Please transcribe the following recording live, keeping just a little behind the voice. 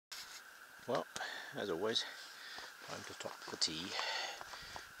Well, as always, time to top the tea.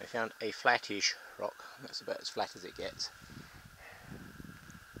 I found a flattish rock. That's about as flat as it gets.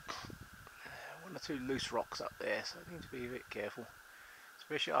 One or two loose rocks up there, so I need to be a bit careful,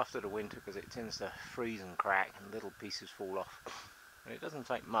 especially after the winter, because it tends to freeze and crack and little pieces fall off. And it doesn't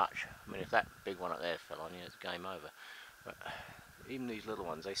take much. I mean, if that big one up there fell on you, it's game over. But even these little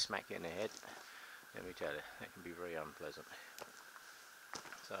ones, they smack you in the head. Let me tell you, that can be very unpleasant.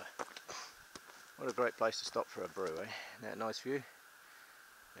 So, what a great place to stop for a brew, eh? Isn't that a nice view?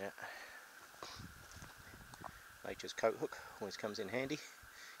 Yeah. Nature's coat hook always comes in handy.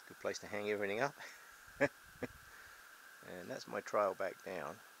 Good place to hang everything up. And that's my trail back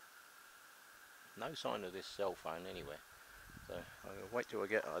down. No sign of this cell phone anywhere. So I'll wait till I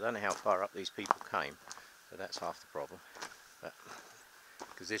get, I don't know how far up these people came, so that's half the problem. But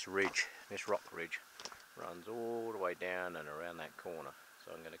because this ridge, this rock ridge, runs all the way down and around that corner.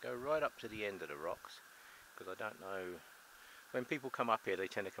 So I'm going to go right up to the end of the rocks, because I don't know, when people come up here they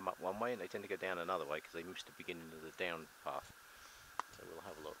tend to come up one way and they tend to go down another way because they missed the beginning of the down path. So we'll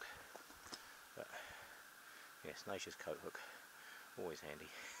have a look. But yes, nature's coat hook, always handy.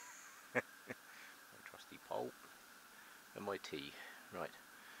 My trusty pole and my tea. Right,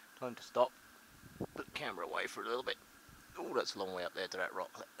 time to stop, put the camera away for a little bit. Oh, that's a long way up there to that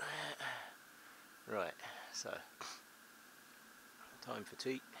rock. Right, so time for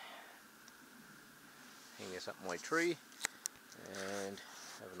tea. Hang this up my tree and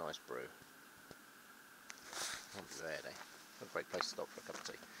have a nice brew. Not too bad, eh? What a great place to stop for a cup of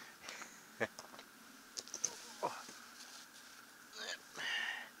tea. Oh.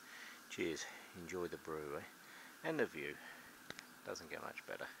 Cheers, enjoy the brew, eh? And the view. Doesn't get much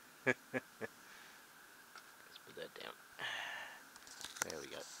better. Let's put that down. There we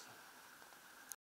go.